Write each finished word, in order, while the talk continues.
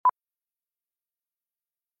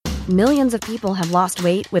Millions of people have lost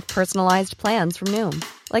weight with personalized plans from Noom.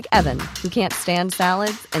 Like Evan, who can't stand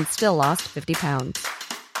salads and still lost 50 pounds.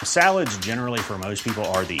 Salads generally for most people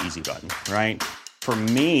are the easy button, right? For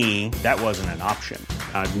me, that wasn't an option.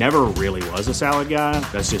 I never really was a salad guy.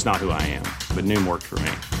 That's just not who I am. But Noom worked for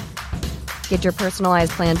me. Get your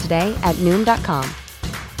personalized plan today at Noom.com.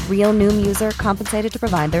 Real Noom user compensated to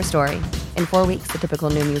provide their story. In 4 weeks, the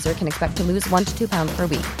typical Noom user can expect to lose 1 to 2 pounds per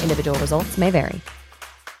week. Individual results may vary.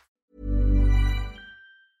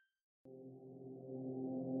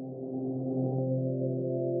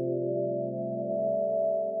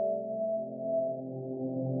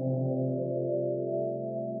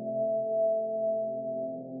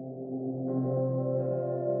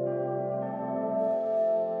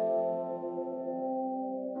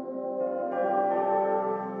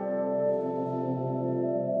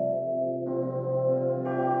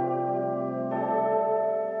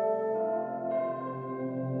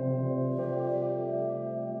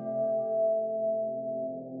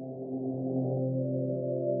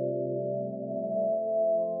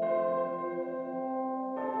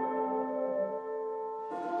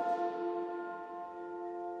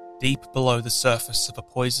 Deep below the surface of a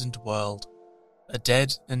poisoned world, a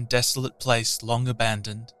dead and desolate place long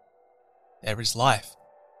abandoned, there is life.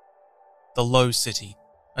 The Low City,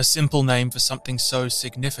 a simple name for something so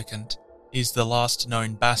significant, is the last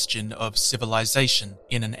known bastion of civilization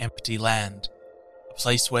in an empty land, a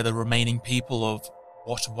place where the remaining people of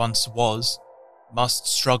what once was must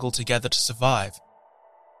struggle together to survive,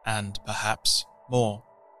 and perhaps more.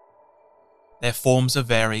 Their forms are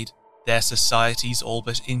varied, their societies all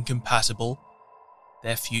but incompatible,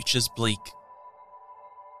 their futures bleak.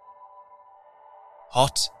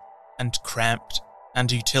 Hot and cramped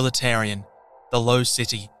and utilitarian, the Low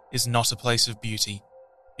City is not a place of beauty.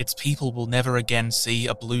 Its people will never again see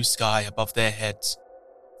a blue sky above their heads,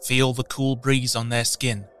 feel the cool breeze on their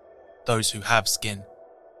skin, those who have skin.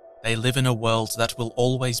 They live in a world that will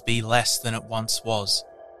always be less than it once was.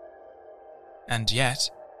 And yet,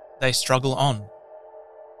 they struggle on.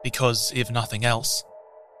 Because, if nothing else,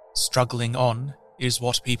 struggling on is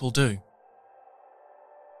what people do.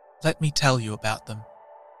 Let me tell you about them.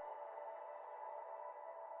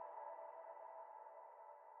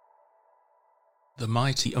 The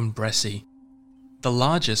mighty Umbresi. The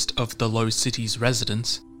largest of the Low City's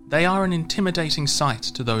residents, they are an intimidating sight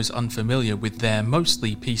to those unfamiliar with their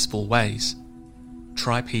mostly peaceful ways.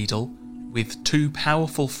 Tripedal, with 2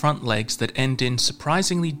 powerful front legs that end in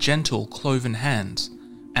surprisingly gentle cloven hands,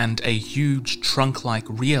 and a huge trunk-like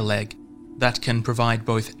rear leg that can provide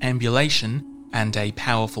both ambulation and a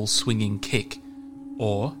powerful swinging kick,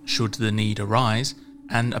 or, should the need arise,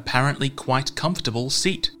 an apparently quite comfortable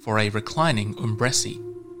seat for a reclining Umbresi.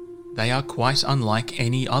 They are quite unlike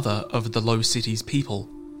any other of the Low City's people.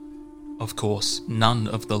 Of course, none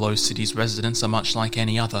of the Low City's residents are much like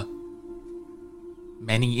any other.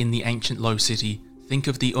 Many in the ancient Low City think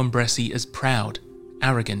of the Umbresi as proud,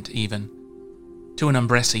 arrogant even. To an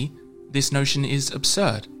Umbresi, this notion is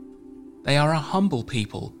absurd. They are a humble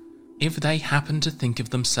people. If they happen to think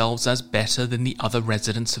of themselves as better than the other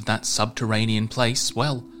residents of that subterranean place,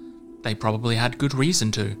 well, they probably had good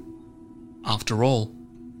reason to. After all,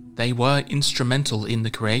 they were instrumental in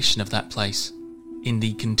the creation of that place, in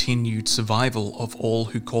the continued survival of all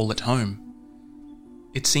who call it home.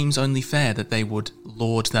 It seems only fair that they would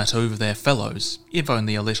lord that over their fellows, if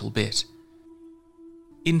only a little bit.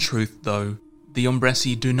 In truth, though, the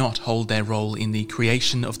Umbresi do not hold their role in the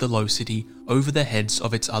creation of the Low City over the heads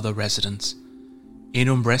of its other residents. In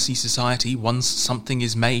Umbresi society, once something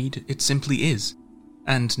is made, it simply is,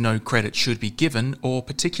 and no credit should be given or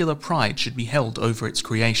particular pride should be held over its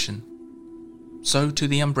creation. So to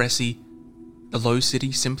the Umbresi, the Low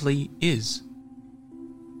City simply is.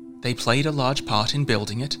 They played a large part in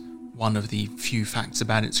building it, one of the few facts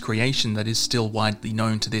about its creation that is still widely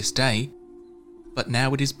known to this day, but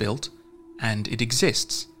now it is built, and it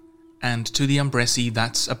exists, and to the Umbresi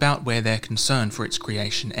that's about where their concern for its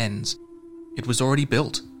creation ends. It was already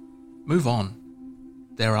built. Move on.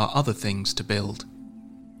 There are other things to build.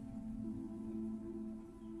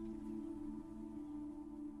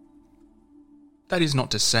 That is not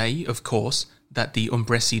to say, of course, that the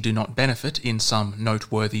Umbresi do not benefit in some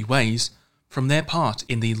noteworthy ways from their part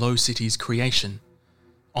in the Low City's creation.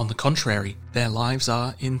 On the contrary, their lives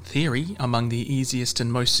are, in theory, among the easiest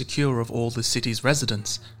and most secure of all the city's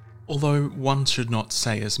residents, although one should not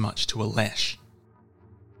say as much to a lesh.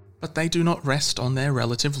 But they do not rest on their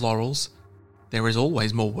relative laurels. There is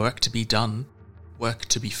always more work to be done, work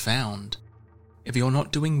to be found. If you're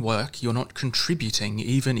not doing work, you're not contributing,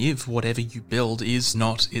 even if whatever you build is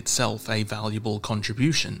not itself a valuable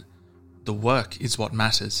contribution. The work is what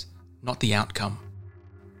matters, not the outcome.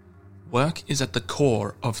 Work is at the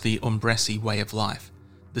core of the Umbresi way of life,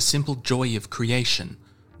 the simple joy of creation,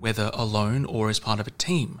 whether alone or as part of a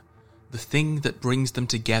team, the thing that brings them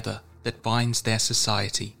together, that binds their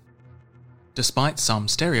society. Despite some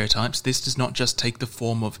stereotypes, this does not just take the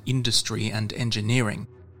form of industry and engineering.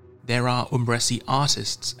 There are Umbresi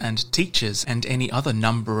artists and teachers and any other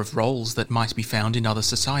number of roles that might be found in other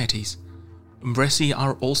societies. Umbresi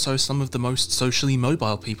are also some of the most socially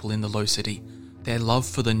mobile people in the Low City, their love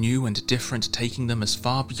for the new and different taking them as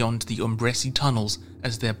far beyond the Umbresi tunnels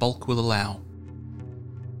as their bulk will allow.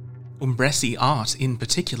 Umbresi art in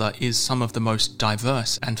particular is some of the most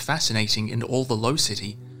diverse and fascinating in all the Low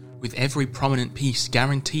City, with every prominent piece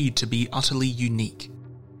guaranteed to be utterly unique.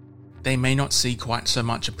 They may not see quite so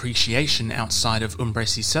much appreciation outside of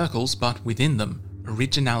Umbresi circles, but within them,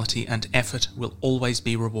 originality and effort will always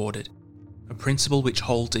be rewarded, a principle which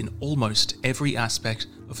holds in almost every aspect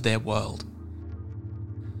of their world.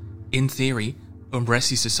 In theory,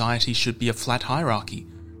 Umbresi society should be a flat hierarchy,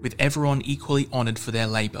 with everyone equally honoured for their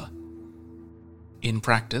labour. In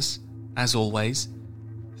practice, as always,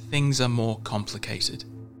 things are more complicated.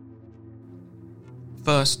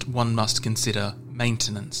 First, one must consider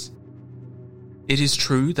maintenance. It is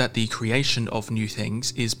true that the creation of new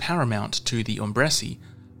things is paramount to the Umbresi,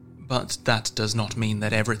 but that does not mean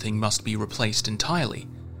that everything must be replaced entirely.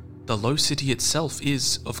 The Low City itself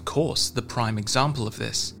is, of course, the prime example of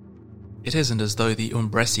this. It isn't as though the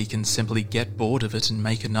Umbresi can simply get bored of it and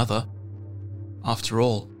make another. After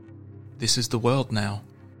all, this is the world now.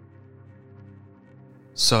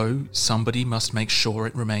 So, somebody must make sure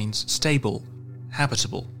it remains stable,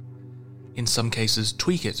 habitable. In some cases,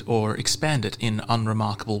 tweak it or expand it in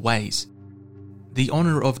unremarkable ways. The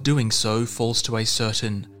honour of doing so falls to a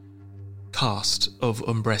certain caste of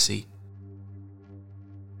Umbresi.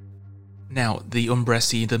 Now, the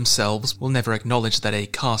Umbresi themselves will never acknowledge that a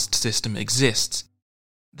caste system exists.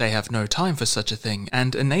 They have no time for such a thing,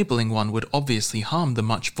 and enabling one would obviously harm the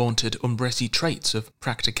much-vaunted Umbresi traits of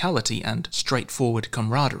practicality and straightforward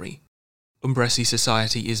camaraderie. Umbresi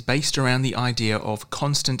society is based around the idea of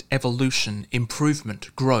constant evolution,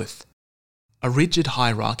 improvement, growth. A rigid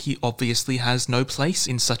hierarchy obviously has no place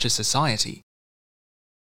in such a society.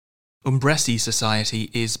 Umbresi society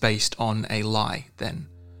is based on a lie, then,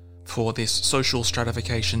 for this social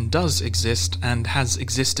stratification does exist and has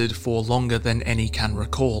existed for longer than any can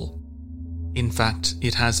recall. In fact,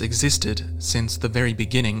 it has existed since the very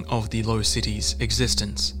beginning of the Low City's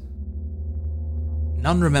existence.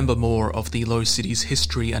 None remember more of the Low City's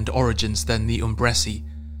history and origins than the Umbresi,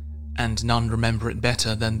 and none remember it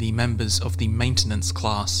better than the members of the maintenance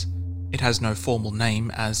class. It has no formal name,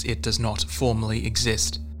 as it does not formally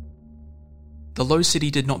exist. The Low City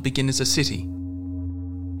did not begin as a city.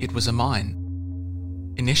 It was a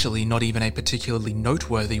mine. Initially not even a particularly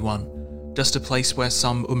noteworthy one, just a place where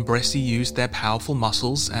some Umbresi used their powerful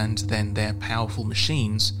muscles and then their powerful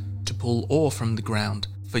machines to pull ore from the ground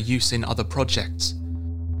for use in other projects.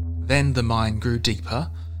 Then the mine grew deeper,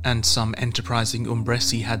 and some enterprising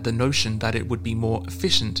Umbresi had the notion that it would be more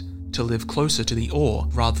efficient to live closer to the ore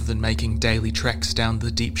rather than making daily treks down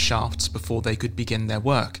the deep shafts before they could begin their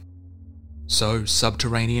work. So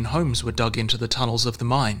subterranean homes were dug into the tunnels of the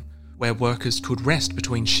mine, where workers could rest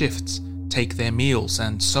between shifts, take their meals,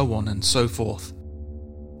 and so on and so forth.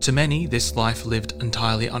 To many, this life lived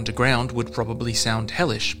entirely underground would probably sound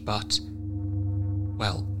hellish, but,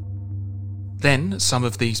 well. Then, some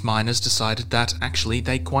of these miners decided that actually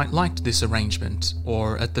they quite liked this arrangement,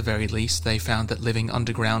 or at the very least they found that living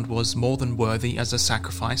underground was more than worthy as a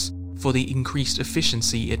sacrifice for the increased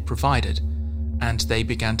efficiency it provided, and they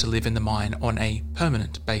began to live in the mine on a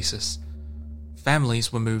permanent basis.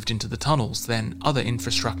 Families were moved into the tunnels, then other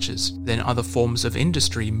infrastructures, then other forms of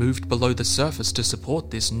industry moved below the surface to support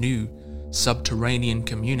this new, subterranean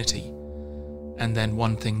community. And then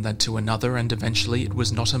one thing led to another, and eventually it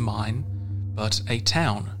was not a mine, but a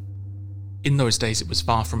town. In those days it was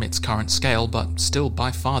far from its current scale, but still by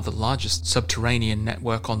far the largest subterranean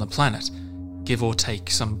network on the planet, give or take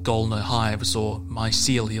some Golner hives or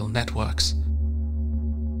mycelial networks.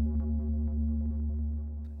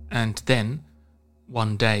 And then,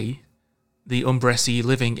 one day, the Umbresi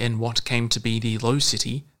living in what came to be the Low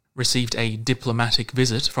City received a diplomatic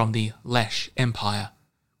visit from the Lesh Empire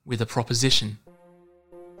with a proposition.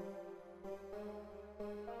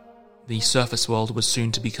 The surface world was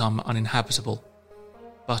soon to become uninhabitable,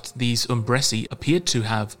 but these Umbresi appeared to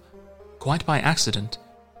have, quite by accident,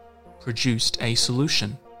 produced a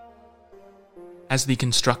solution. As the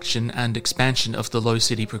construction and expansion of the Low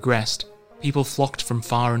City progressed, people flocked from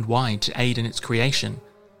far and wide to aid in its creation,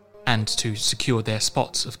 and to secure their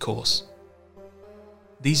spots, of course.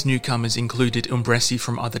 These newcomers included Umbresi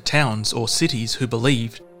from other towns or cities who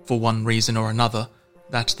believed, for one reason or another,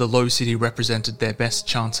 that the Low City represented their best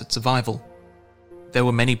chance at survival. There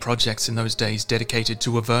were many projects in those days dedicated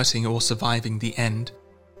to averting or surviving the end,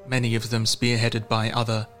 many of them spearheaded by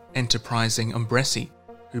other enterprising Umbresi,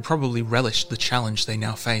 who probably relished the challenge they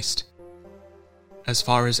now faced. As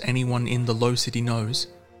far as anyone in the Low City knows,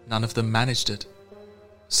 none of them managed it.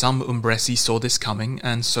 Some Umbresi saw this coming,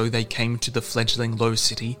 and so they came to the fledgling Low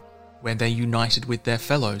City, where they united with their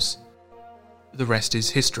fellows. The rest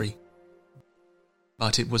is history.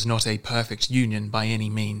 But it was not a perfect union by any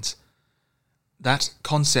means. That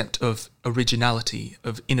concept of originality,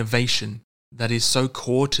 of innovation, that is so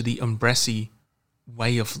core to the Umbresi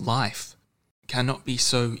way of life, cannot be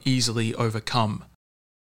so easily overcome.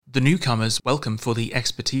 The newcomers, welcome for the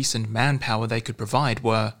expertise and manpower they could provide,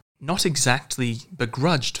 were not exactly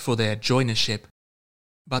begrudged for their joinership,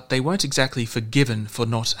 but they weren't exactly forgiven for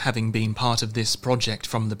not having been part of this project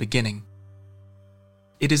from the beginning.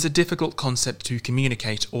 It is a difficult concept to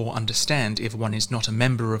communicate or understand if one is not a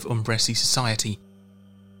member of Umbresi society.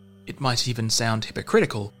 It might even sound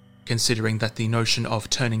hypocritical, considering that the notion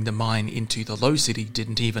of turning the mine into the Low City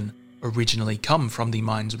didn't even originally come from the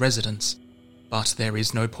mine's residents. But there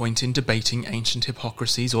is no point in debating ancient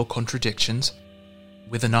hypocrisies or contradictions.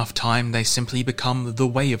 With enough time, they simply become the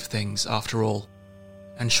way of things, after all.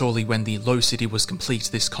 And surely when the Low City was complete,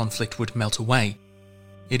 this conflict would melt away.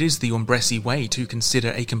 It is the Umbresi way to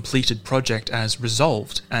consider a completed project as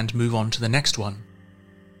resolved and move on to the next one.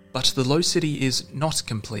 But the Low City is not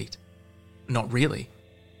complete. Not really.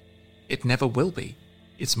 It never will be.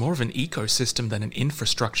 It's more of an ecosystem than an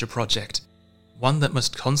infrastructure project, one that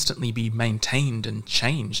must constantly be maintained and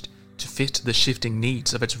changed to fit the shifting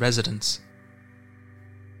needs of its residents.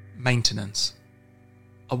 Maintenance.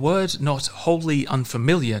 A word not wholly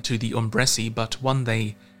unfamiliar to the Umbresi, but one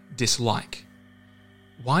they dislike.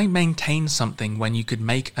 Why maintain something when you could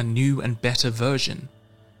make a new and better version?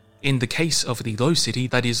 In the case of the Low City,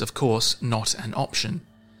 that is of course not an option.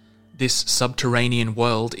 This subterranean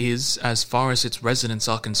world is, as far as its residents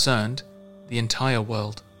are concerned, the entire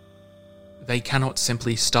world. They cannot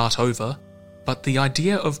simply start over, but the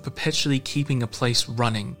idea of perpetually keeping a place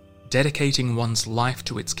running, dedicating one's life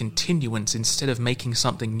to its continuance instead of making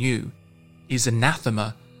something new, is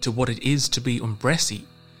anathema to what it is to be Umbresi.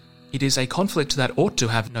 It is a conflict that ought to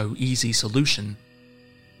have no easy solution,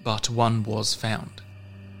 but one was found.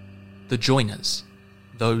 The joiners,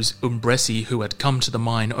 those Umbresi who had come to the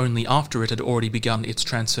mine only after it had already begun its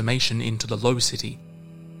transformation into the Low City.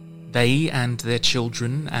 They and their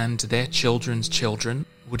children and their children's children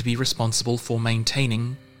would be responsible for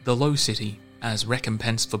maintaining the Low City as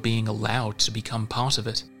recompense for being allowed to become part of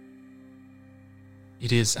it.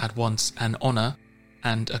 It is at once an honor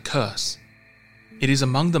and a curse. It is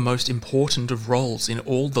among the most important of roles in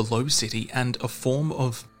all the Low City and a form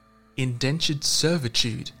of indentured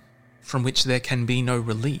servitude from which there can be no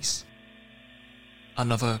release.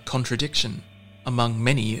 Another contradiction among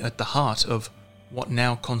many at the heart of what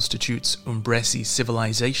now constitutes Umbresi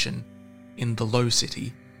civilization in the Low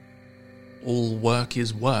City. All work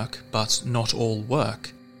is work, but not all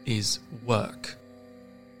work is work.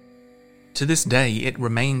 To this day, it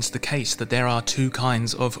remains the case that there are two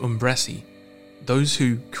kinds of Umbresi, those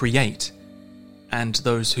who create and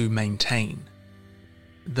those who maintain.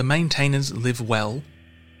 The maintainers live well,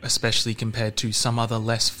 especially compared to some other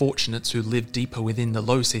less fortunates who live deeper within the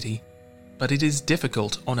Low City, but it is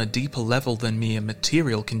difficult on a deeper level than mere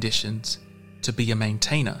material conditions to be a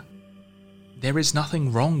maintainer. There is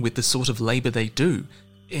nothing wrong with the sort of labour they do.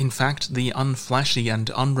 In fact, the unflashy and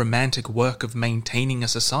unromantic work of maintaining a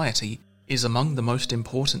society is among the most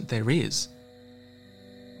important there is.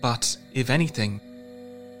 But, if anything,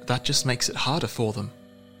 that just makes it harder for them.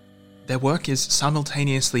 Their work is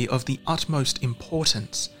simultaneously of the utmost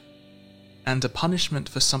importance, and a punishment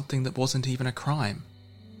for something that wasn't even a crime,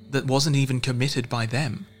 that wasn't even committed by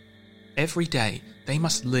them. Every day, they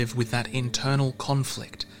must live with that internal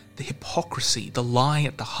conflict, the hypocrisy, the lie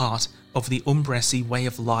at the heart of the Umbresi way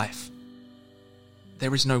of life.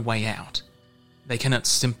 There is no way out. They cannot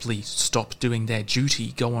simply stop doing their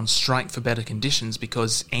duty, go on strike for better conditions,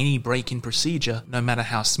 because any break in procedure, no matter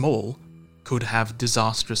how small, could have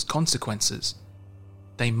disastrous consequences.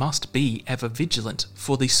 They must be ever vigilant,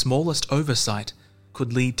 for the smallest oversight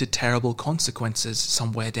could lead to terrible consequences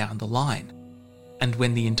somewhere down the line. And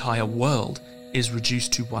when the entire world is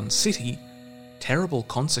reduced to one city, terrible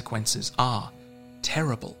consequences are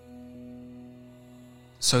terrible.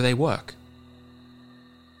 So they work.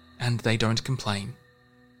 And they don't complain.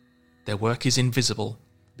 Their work is invisible,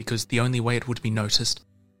 because the only way it would be noticed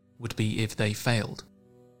would be if they failed.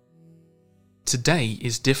 Today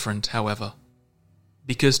is different, however,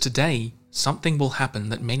 because today something will happen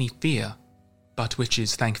that many fear, but which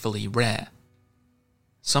is thankfully rare.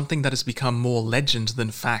 Something that has become more legend than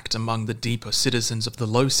fact among the deeper citizens of the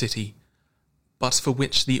Low City, but for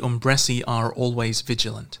which the Umbresi are always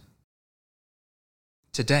vigilant.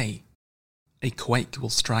 Today, a quake will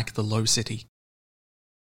strike the Low City.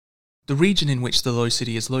 The region in which the Low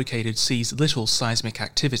City is located sees little seismic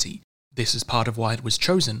activity. This is part of why it was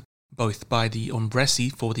chosen, both by the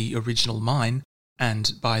Umbresi for the original mine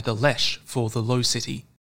and by the Lesh for the Low City.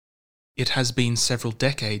 It has been several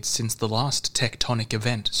decades since the last tectonic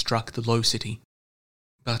event struck the Low City,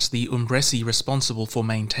 but the Umbresi responsible for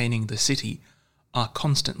maintaining the city are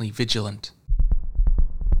constantly vigilant.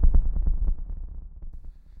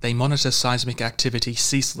 They monitor seismic activity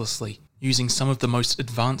ceaselessly, using some of the most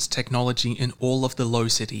advanced technology in all of the Low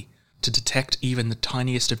City to detect even the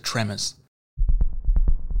tiniest of tremors.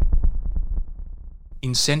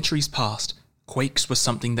 In centuries past, quakes were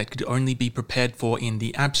something that could only be prepared for in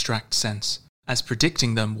the abstract sense, as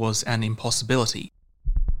predicting them was an impossibility.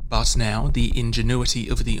 But now, the ingenuity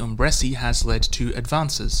of the Umbresi has led to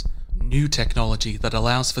advances, new technology that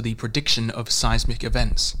allows for the prediction of seismic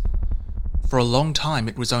events. For a long time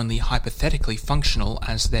it was only hypothetically functional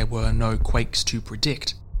as there were no quakes to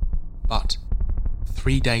predict. But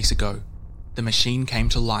 3 days ago, the machine came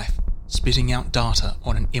to life, spitting out data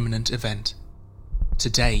on an imminent event.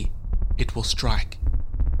 Today, it will strike.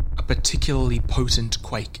 A particularly potent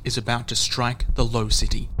quake is about to strike the Low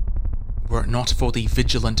City. Were it not for the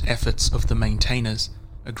vigilant efforts of the maintainers,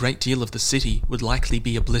 a great deal of the city would likely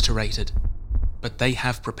be obliterated. But they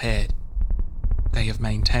have prepared. They have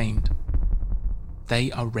maintained.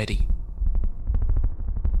 They are ready.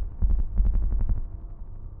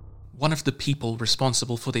 One of the people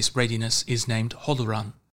responsible for this readiness is named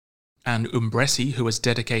Holoran, an Umbresi who has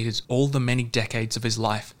dedicated all the many decades of his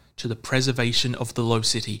life to the preservation of the Low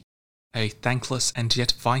City, a thankless and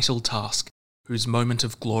yet vital task whose moment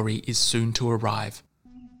of glory is soon to arrive.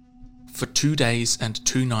 For 2 days and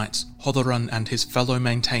 2 nights, Holoran and his fellow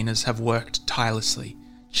maintainers have worked tirelessly,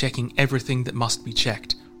 checking everything that must be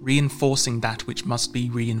checked, reinforcing that which must be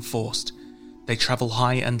reinforced. They travel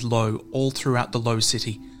high and low all throughout the Low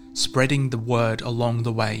City, spreading the word along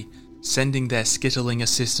the way, sending their skittling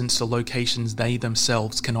assistants to locations they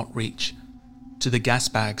themselves cannot reach. To the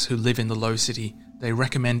gasbags who live in the Low City, they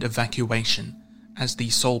recommend evacuation. As the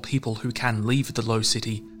sole people who can leave the Low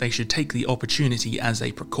City, they should take the opportunity as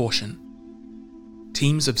a precaution.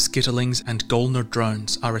 Teams of skittlings and Golner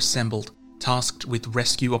drones are assembled, tasked with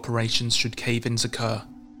rescue operations should cave-ins occur.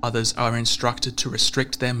 Others are instructed to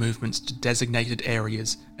restrict their movements to designated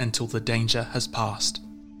areas until the danger has passed.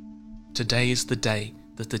 Today is the day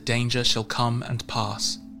that the danger shall come and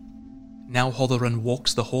pass. Now Holoran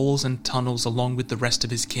walks the halls and tunnels along with the rest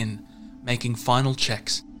of his kin, making final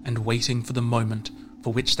checks and waiting for the moment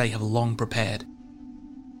for which they have long prepared.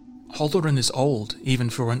 Holoran is old, even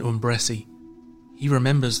for an Umbresi. He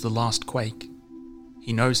remembers the last quake.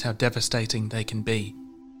 He knows how devastating they can be.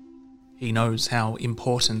 He knows how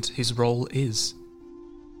important his role is.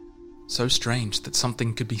 So strange that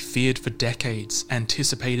something could be feared for decades,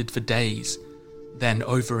 anticipated for days, then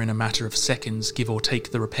over in a matter of seconds give or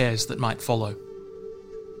take the repairs that might follow.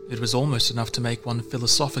 It was almost enough to make one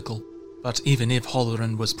philosophical, but even if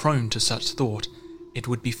Holoran was prone to such thought, it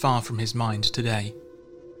would be far from his mind today.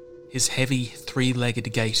 His heavy,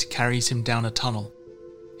 3-legged gait carries him down a tunnel,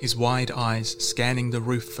 his wide eyes scanning the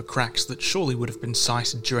roof for cracks that surely would have been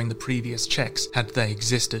sighted during the previous checks had they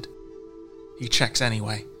existed. He checks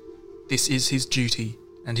anyway. This is his duty,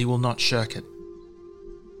 and he will not shirk it.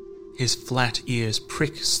 His flat ears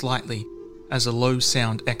prick slightly as a low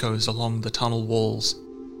sound echoes along the tunnel walls.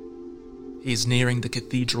 He is nearing the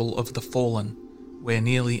Cathedral of the Fallen, where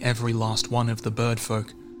nearly every last one of the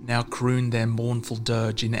birdfolk now croon their mournful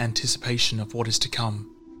dirge in anticipation of what is to come.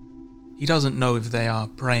 He doesn't know if they are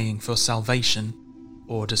praying for salvation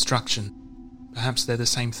or destruction. Perhaps they're the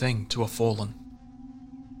same thing to a fallen.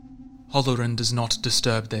 Holoran does not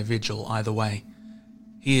disturb their vigil either way.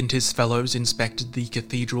 He and his fellows inspected the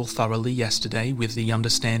cathedral thoroughly yesterday with the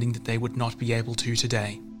understanding that they would not be able to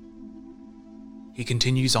today. He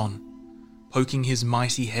continues on, poking his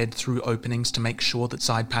mighty head through openings to make sure that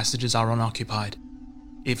side passages are unoccupied.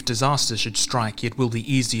 If disaster should strike, it will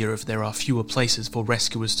be easier if there are fewer places for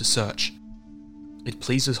rescuers to search. It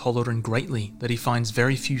pleases Holoran greatly that he finds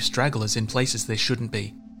very few stragglers in places there shouldn't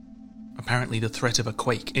be. Apparently the threat of a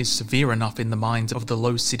quake is severe enough in the minds of the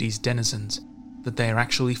Low City's denizens that they are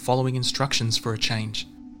actually following instructions for a change.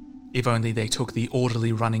 If only they took the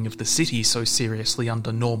orderly running of the city so seriously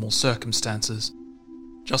under normal circumstances.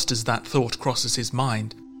 Just as that thought crosses his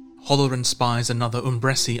mind, Halloran spies another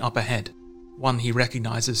Umbresi up ahead, one he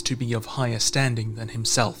recognizes to be of higher standing than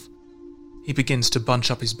himself. He begins to bunch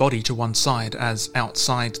up his body to one side as,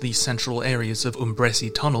 outside the central areas of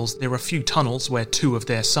Umbresi tunnels, there are few tunnels where two of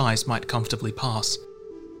their size might comfortably pass.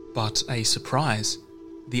 But a surprise,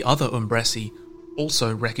 the other Umbresi,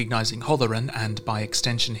 also recognizing Halloran and by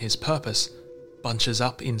extension his purpose, bunches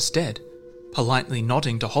up instead, politely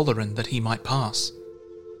nodding to Halloran that he might pass.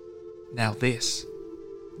 Now this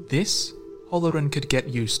Halloran could get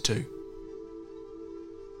used to.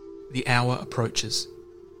 The hour approaches.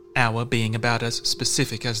 Hour being about as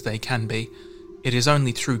specific as they can be. It is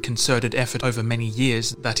only through concerted effort over many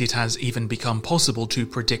years that it has even become possible to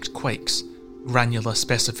predict quakes. Granular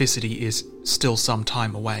specificity is still some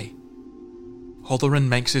time away. Halloran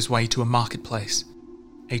makes his way to a marketplace.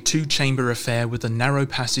 A two-chamber affair with a narrow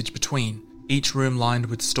passage between, each room lined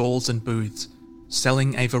with stalls and booths,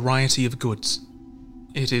 selling a variety of goods.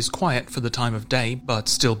 It is quiet for the time of day, but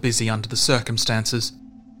still busy under the circumstances.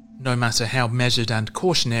 No matter how measured and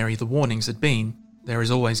cautionary the warnings had been, there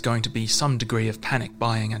is always going to be some degree of panic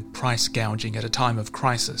buying and price gouging at a time of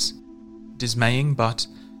crisis. Dismaying, but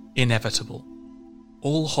inevitable.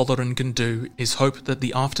 All Halloran can do is hope that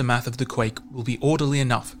the aftermath of the quake will be orderly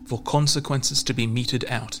enough for consequences to be meted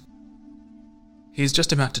out. He is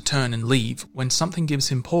just about to turn and leave when something gives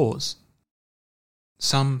him pause.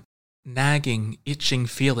 Some nagging, itching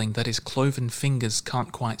feeling that his cloven fingers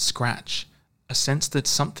can't quite scratch. A sense that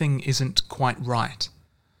something isn't quite right.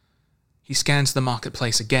 He scans the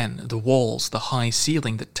marketplace again, the walls, the high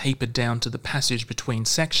ceiling that tapered down to the passage between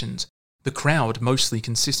sections, the crowd mostly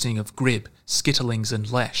consisting of Grib, Skitterlings and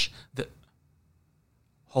Lesh.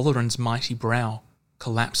 Halloran's mighty brow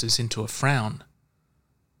collapses into a frown.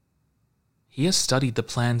 He has studied the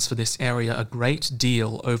plans for this area a great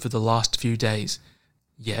deal over the last few days.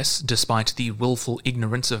 Yes, despite the willful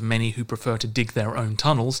ignorance of many who prefer to dig their own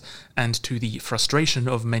tunnels, and to the frustration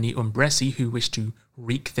of many Umbresi who wish to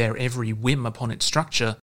wreak their every whim upon its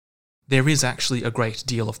structure, there is actually a great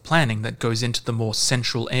deal of planning that goes into the more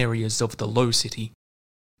central areas of the Low City.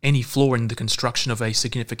 Any flaw in the construction of a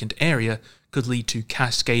significant area could lead to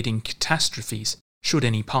cascading catastrophes should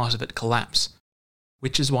any part of it collapse,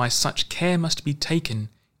 which is why such care must be taken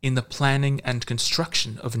in the planning and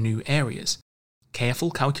construction of new areas.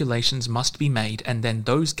 Careful calculations must be made, and then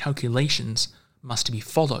those calculations must be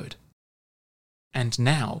followed. And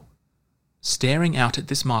now, staring out at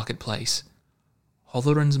this marketplace,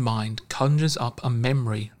 Halloran's mind conjures up a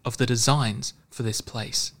memory of the designs for this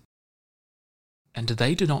place. And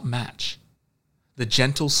they do not match. The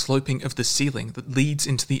gentle sloping of the ceiling that leads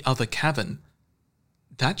into the other cavern,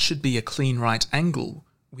 that should be a clean right angle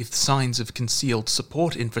with signs of concealed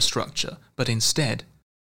support infrastructure, but instead,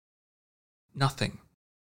 nothing.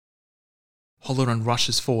 Halloran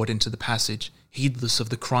rushes forward into the passage, heedless of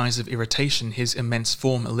the cries of irritation his immense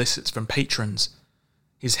form elicits from patrons.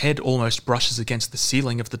 His head almost brushes against the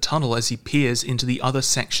ceiling of the tunnel as he peers into the other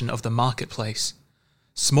section of the marketplace.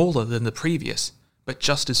 Smaller than the previous, but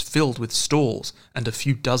just as filled with stalls and a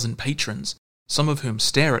few dozen patrons, some of whom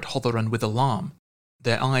stare at Halloran with alarm,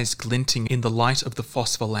 their eyes glinting in the light of the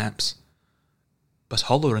phosphor lamps. But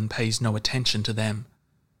Halloran pays no attention to them.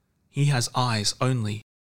 He has eyes only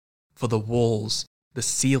for the walls, the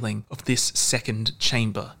ceiling of this second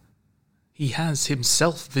chamber. He has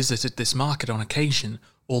himself visited this market on occasion,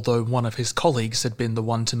 although one of his colleagues had been the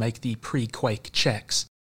one to make the pre-quake checks.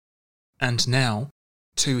 And now,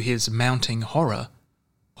 to his mounting horror,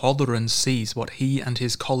 Halloran sees what he and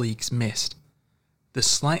his colleagues missed. The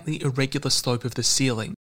slightly irregular slope of the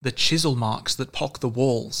ceiling, the chisel marks that pock the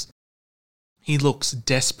walls. He looks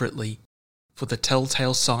desperately for the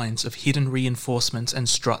telltale signs of hidden reinforcements and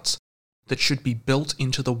struts that should be built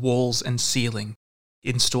into the walls and ceiling,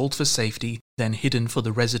 installed for safety, then hidden for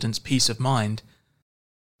the residents' peace of mind,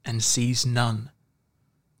 and sees none.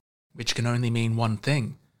 Which can only mean one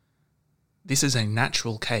thing. This is a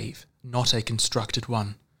natural cave, not a constructed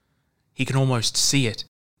one. He can almost see it,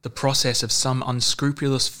 the process of some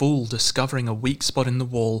unscrupulous fool discovering a weak spot in the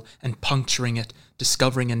wall and puncturing it,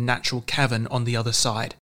 discovering a natural cavern on the other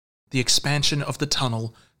side. The expansion of the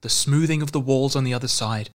tunnel, the smoothing of the walls on the other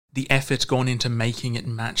side, the effort gone into making it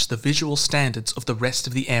match the visual standards of the rest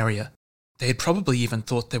of the area. They had probably even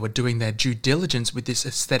thought they were doing their due diligence with this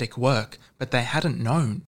aesthetic work, but they hadn't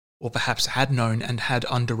known, or perhaps had known and had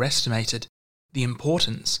underestimated, the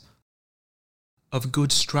importance of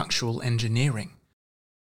good structural engineering.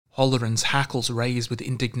 Halloran's hackles raise with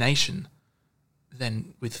indignation,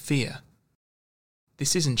 then with fear.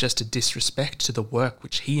 this isn't just a disrespect to the work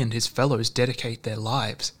which he and his fellows dedicate their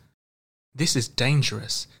lives. This is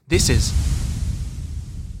dangerous. This is...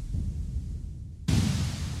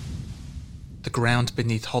 The ground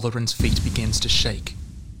beneath Holloran's feet begins to shake.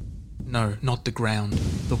 No, not the ground.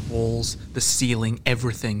 The walls, the ceiling,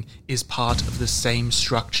 everything is part of the same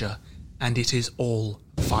structure, and it is all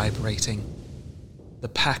vibrating. The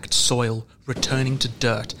packed soil returning to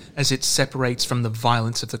dirt as it separates from the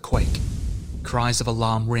violence of the quake. Cries of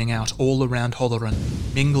alarm ring out all around Holloran,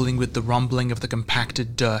 mingling with the rumbling of the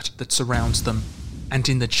compacted dirt that surrounds them, and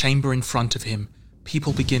in the chamber in front of him,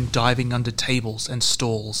 people begin diving under tables and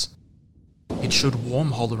stalls. It should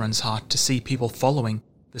warm Holloran's heart to see people following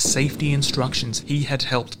the safety instructions he had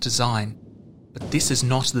helped design, but this is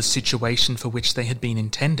not the situation for which they had been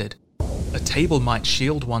intended. A table might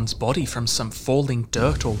shield one's body from some falling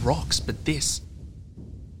dirt or rocks, but this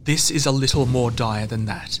is a little more dire than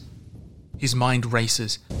that. His mind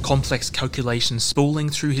races, complex calculations spooling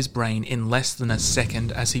through his brain in less than a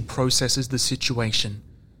second as he processes the situation.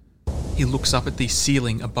 He looks up at the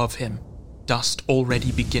ceiling above him, dust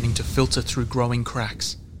already beginning to filter through growing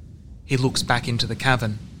cracks. He looks back into the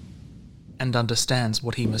cavern and understands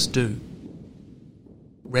what he must do.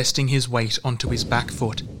 Resting his weight onto his back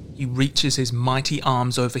foot, he reaches his mighty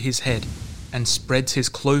arms over his head and spreads his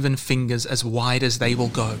cloven fingers as wide as they will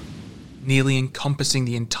go, nearly encompassing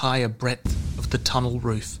the entire breadth of the tunnel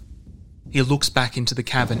roof. He looks back into the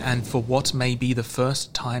cavern and, for what may be the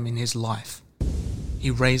first time in his life,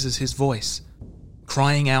 he raises his voice,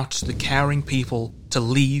 crying out to the cowering people to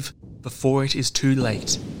leave before it is too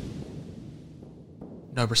late.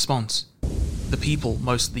 No response. The people,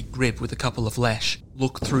 mostly Grib with a couple of Lesh,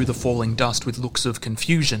 look through the falling dust with looks of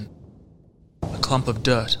confusion. A clump of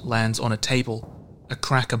dirt lands on a table, a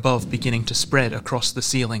crack above beginning to spread across the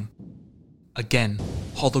ceiling. Again,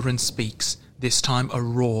 Holloran speaks, this time a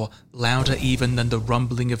roar, louder even than the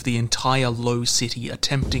rumbling of the entire low city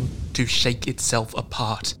attempting to shake itself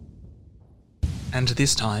apart. And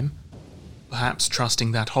this time, perhaps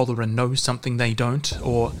trusting that Holloran knows something they don't,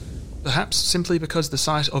 or perhaps simply because the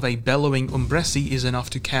sight of a bellowing Umbresi is enough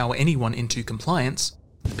to cow anyone into compliance,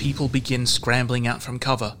 the people begin scrambling out from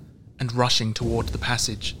cover and rushing toward the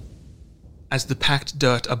passage. As the packed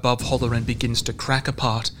dirt above Holloran begins to crack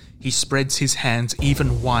apart, he spreads his hands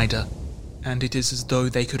even wider, and it is as though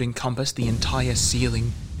they could encompass the entire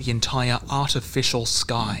ceiling, the entire artificial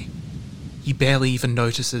sky. He barely even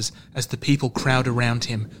notices as the people crowd around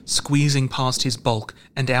him, squeezing past his bulk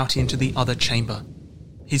and out into the other chamber.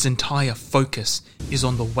 His entire focus is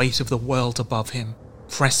on the weight of the world above him,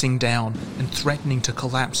 pressing down and threatening to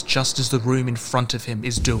collapse just as the room in front of him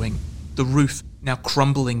is doing. The roof now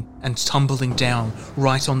crumbling and tumbling down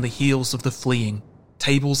right on the heels of the fleeing.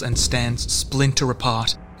 Tables and stands splinter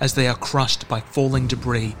apart as they are crushed by falling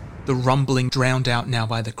debris, the rumbling drowned out now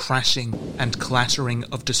by the crashing and clattering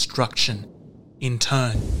of destruction, in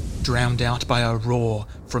turn drowned out by a roar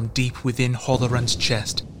from deep within Holloran's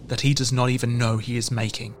chest that he does not even know he is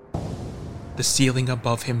making. The ceiling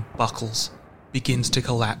above him buckles, begins to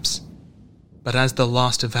collapse, but as the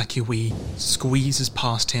last evacuee squeezes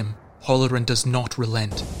past him, Holloran does not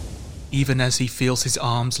relent. Even as he feels his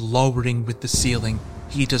arms lowering with the ceiling,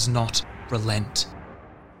 he does not relent.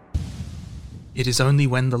 It is only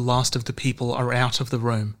when the last of the people are out of the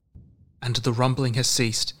room, and the rumbling has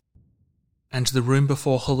ceased, and the room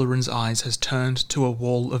before Holloran's eyes has turned to a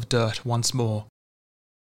wall of dirt once more,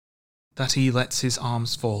 that he lets his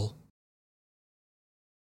arms fall.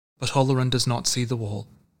 But Holloran does not see the wall.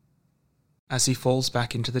 As he falls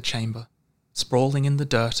back into the chamber, sprawling in the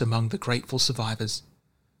dirt among the grateful survivors,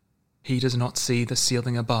 he does not see the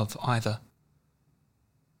ceiling above either.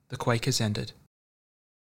 The quake has ended.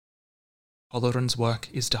 Holloran's work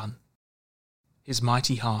is done. His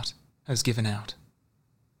mighty heart has given out.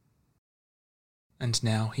 And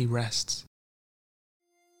now he rests.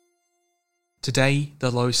 Today,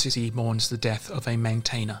 the Low City mourns the death of a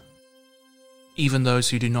maintainer. Even those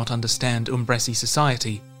who do not understand Umbresi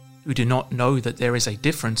society, who do not know that there is a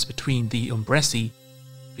difference between the Umbresi,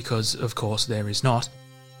 because of course there is not,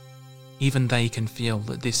 even they can feel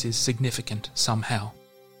that this is significant somehow.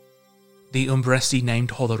 The Umbresi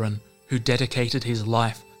named Holloran, who dedicated his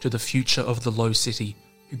life to the future of the Low City,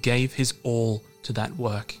 who gave his all to that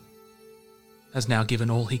work, has now given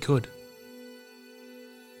all he could.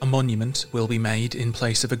 A monument will be made in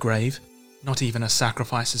place of a grave. Not even a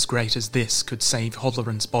sacrifice as great as this could save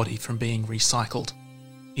Holloran's body from being recycled,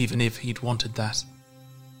 even if he'd wanted that.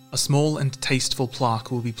 A small and tasteful plaque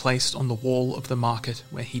will be placed on the wall of the market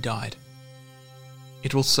where he died.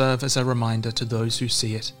 It will serve as a reminder to those who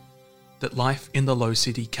see it that life in the Low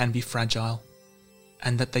City can be fragile,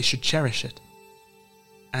 and that they should cherish it,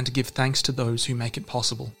 and give thanks to those who make it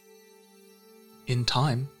possible. In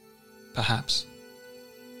time, perhaps,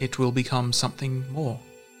 it will become something more.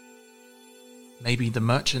 Maybe the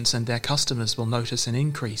merchants and their customers will notice an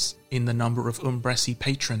increase in the number of Umbresi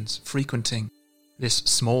patrons frequenting this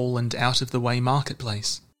small and out-of-the-way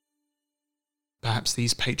marketplace. Perhaps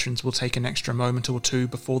these patrons will take an extra moment or two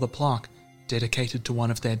before the plaque dedicated to one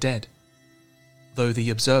of their dead, though the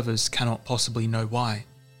observers cannot possibly know why.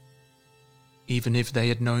 Even if they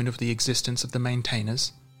had known of the existence of the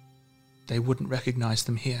maintainers, they wouldn't recognize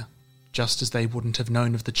them here, just as they wouldn't have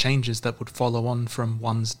known of the changes that would follow on from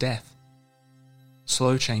one's death.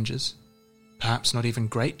 Slow changes, perhaps not even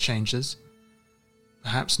great changes,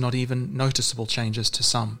 perhaps not even noticeable changes to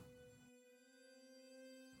some.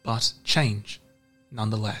 But change,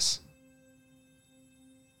 nonetheless.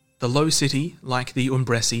 The Low City, like the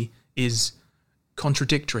Umbresi, is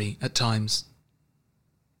contradictory at times.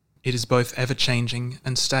 It is both ever-changing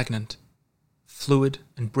and stagnant, fluid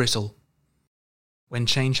and brittle. When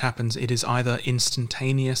change happens, it is either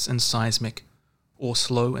instantaneous and seismic, or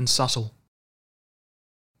slow and subtle.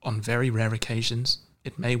 On very rare occasions,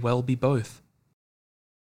 it may well be both.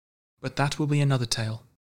 But that will be another tale.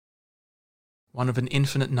 One of an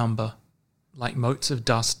infinite number, like motes of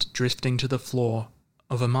dust drifting to the floor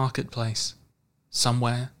of a marketplace,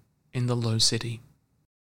 somewhere in the Low City.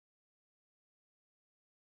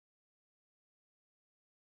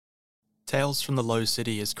 Tales from the Low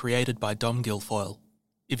City is created by Dom Guilfoyle.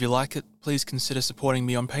 If you like it, please consider supporting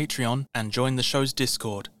me on Patreon and join the show's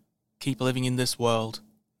Discord. Keep living in this world.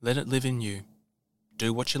 Let it live in you.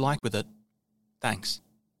 Do what you like with it. Thanks.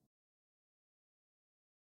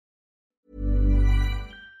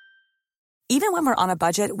 Even when we're on a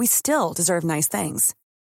budget, we still deserve nice things.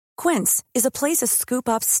 Quince is a place to scoop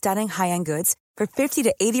up stunning high-end goods for 50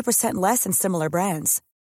 to 80% less than similar brands.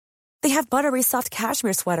 They have buttery soft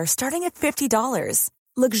cashmere sweaters starting at $50,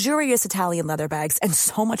 luxurious Italian leather bags, and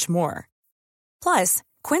so much more. Plus,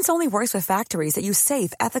 Quince only works with factories that use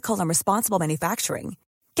safe, ethical, and responsible manufacturing.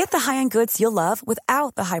 Get the high-end goods you'll love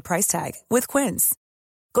without the high price tag with Quince.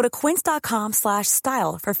 Go to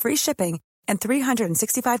quince.com/style for free shipping and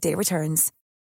 365-day returns.